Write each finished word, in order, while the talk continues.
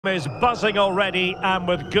Is buzzing already, and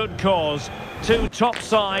with good cause. Two top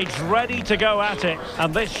sides ready to go at it,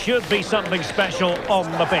 and this should be something special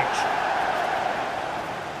on the pitch.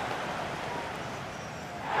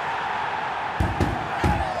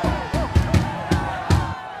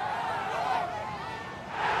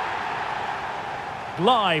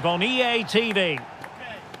 Live on EA TV.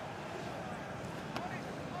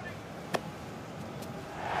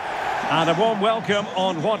 And a warm welcome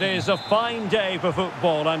on what is a fine day for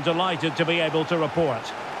football. I'm delighted to be able to report.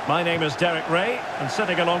 My name is Derek Ray, and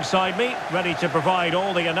sitting alongside me, ready to provide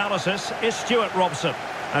all the analysis, is Stuart Robson.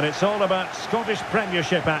 And it's all about Scottish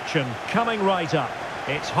Premiership action coming right up.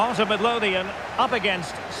 It's Heart of Midlothian up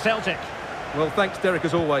against Celtic. Well, thanks, Derek,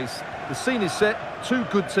 as always. The scene is set, two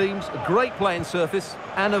good teams, a great playing surface,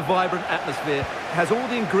 and a vibrant atmosphere. It has all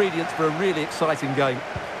the ingredients for a really exciting game.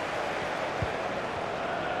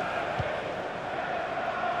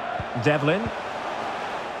 Devlin.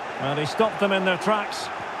 Well, he stopped them in their tracks.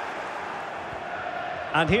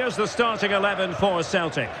 And here's the starting 11 for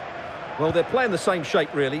Celtic. Well, they're playing the same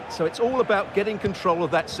shape, really, so it's all about getting control of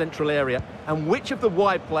that central area and which of the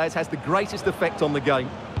wide players has the greatest effect on the game.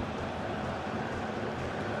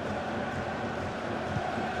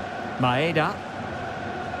 Maeda.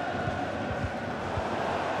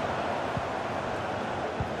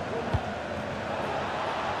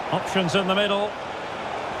 Options in the middle.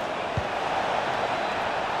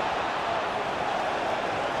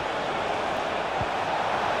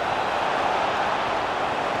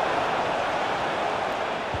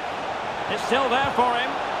 It's still there for him,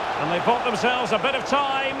 and they've bought themselves a bit of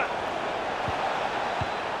time.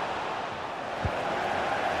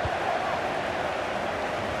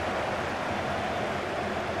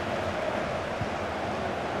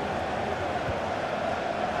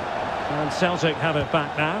 And Celtic have it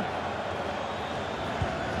back now.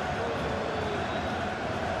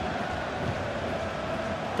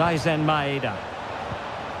 Daisen Maeda.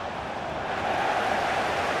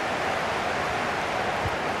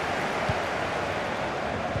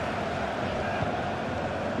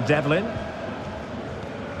 Devlin.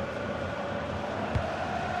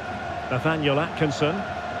 Nathaniel Atkinson.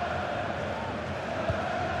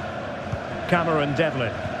 Cameron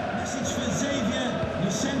Devlin. Message for Xavier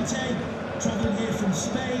Vicente, travelling here from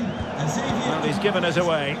Spain. Xavier, well, he's given us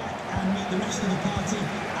away. And meet the rest of the party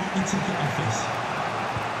at the ticket office.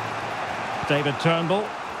 David Turnbull.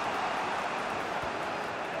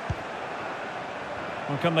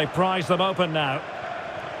 Well, can they prise them open now?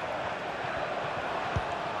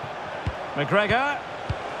 McGregor.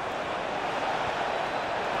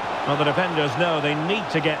 Well, the defenders know they need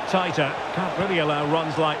to get tighter. Can't really allow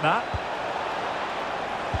runs like that.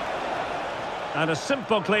 And a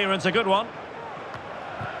simple clearance, a good one.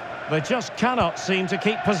 They just cannot seem to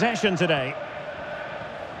keep possession today.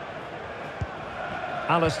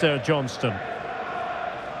 Alistair Johnston.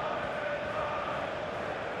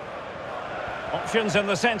 Options in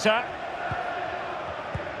the centre.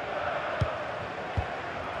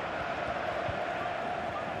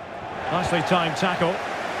 Nicely timed tackle.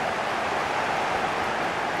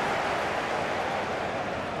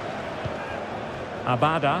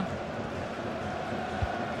 Abada.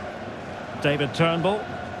 David Turnbull.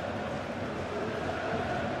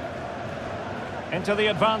 Into the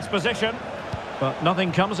advanced position, but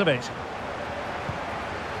nothing comes of it.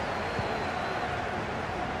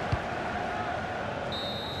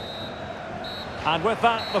 And with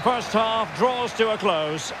that, the first half draws to a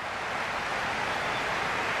close.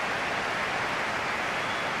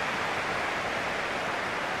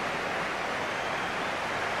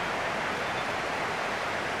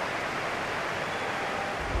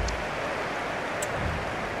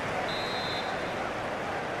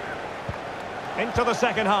 Into the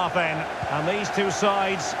second half then, and these two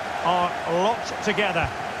sides are locked together.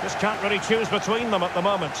 Just can't really choose between them at the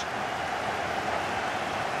moment.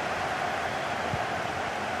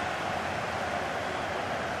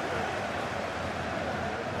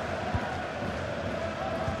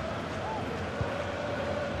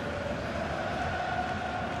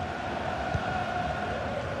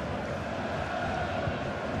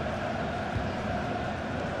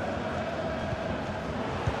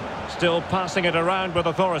 Still passing it around with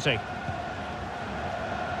authority.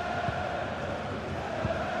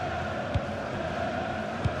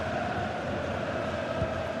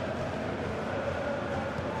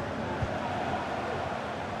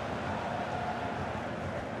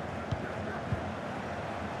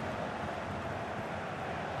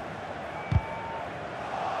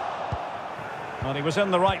 Well, he was in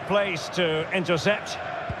the right place to intercept.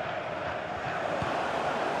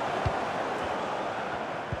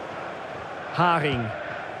 Haring.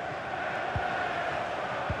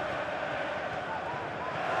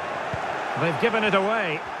 They've given it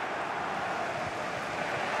away.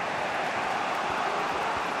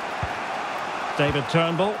 David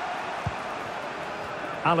Turnbull.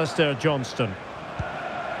 Alistair Johnston.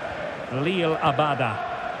 Lille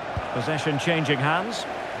Abada. Possession changing hands.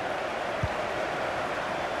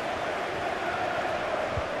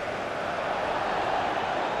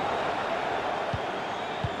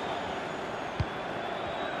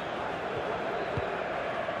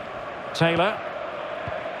 Taylor.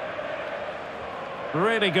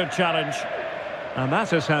 Really good challenge. And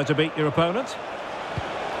that is how to beat your opponent.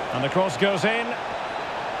 And the cross goes in.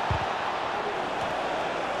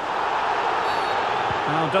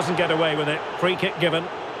 Well, doesn't get away with it. Free kick given.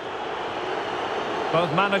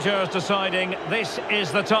 Both managers deciding this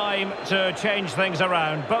is the time to change things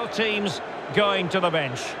around. Both teams going to the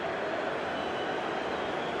bench.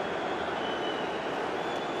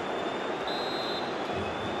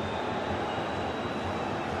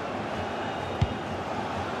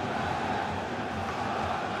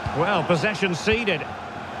 Well, possession ceded.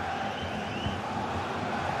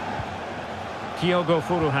 Kyogo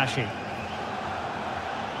Furuhashi.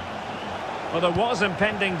 Well, there was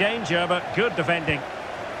impending danger, but good defending.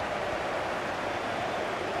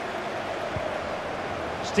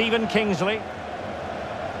 Stephen Kingsley.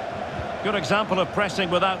 Good example of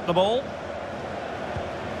pressing without the ball.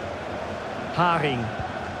 Haring.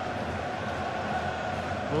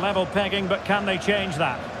 Level pegging, but can they change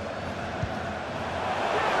that?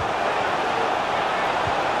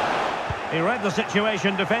 He read the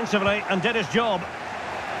situation defensively and did his job.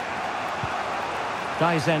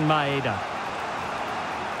 Daizen Maeda.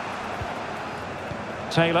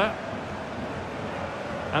 Taylor.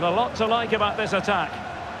 And a lot to like about this attack.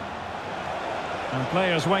 And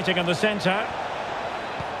players waiting in the centre.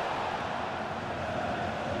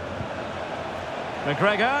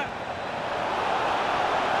 McGregor.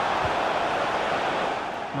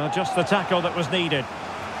 Well, just the tackle that was needed.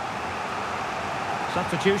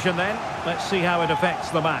 Substitution then. Let's see how it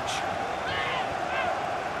affects the match.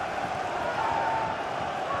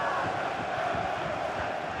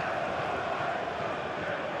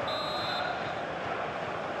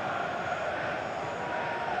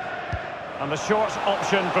 And the short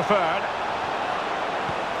option preferred.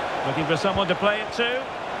 Looking for someone to play it to.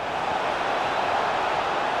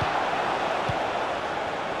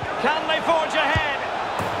 Can they forge ahead?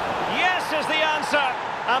 Yes is the answer.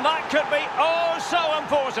 And that could be oh so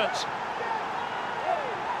important.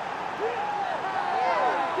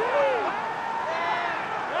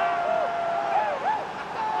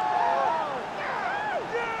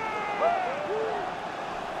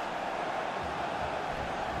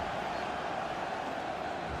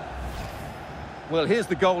 Well, here's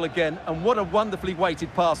the goal again, and what a wonderfully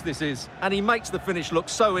weighted pass this is. And he makes the finish look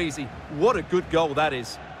so easy. What a good goal that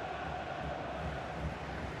is.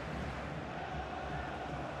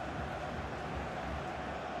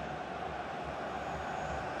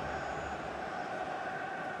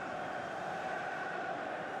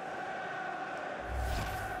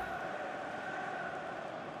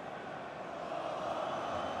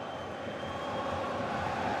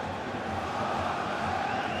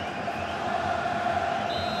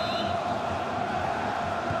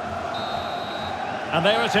 And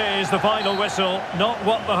there it is, the final whistle. Not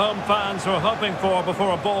what the home fans were hoping for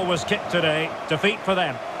before a ball was kicked today. Defeat for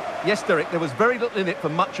them. Yes, Derek, there was very little in it for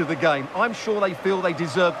much of the game. I'm sure they feel they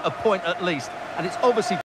deserve a point at least. And it's obviously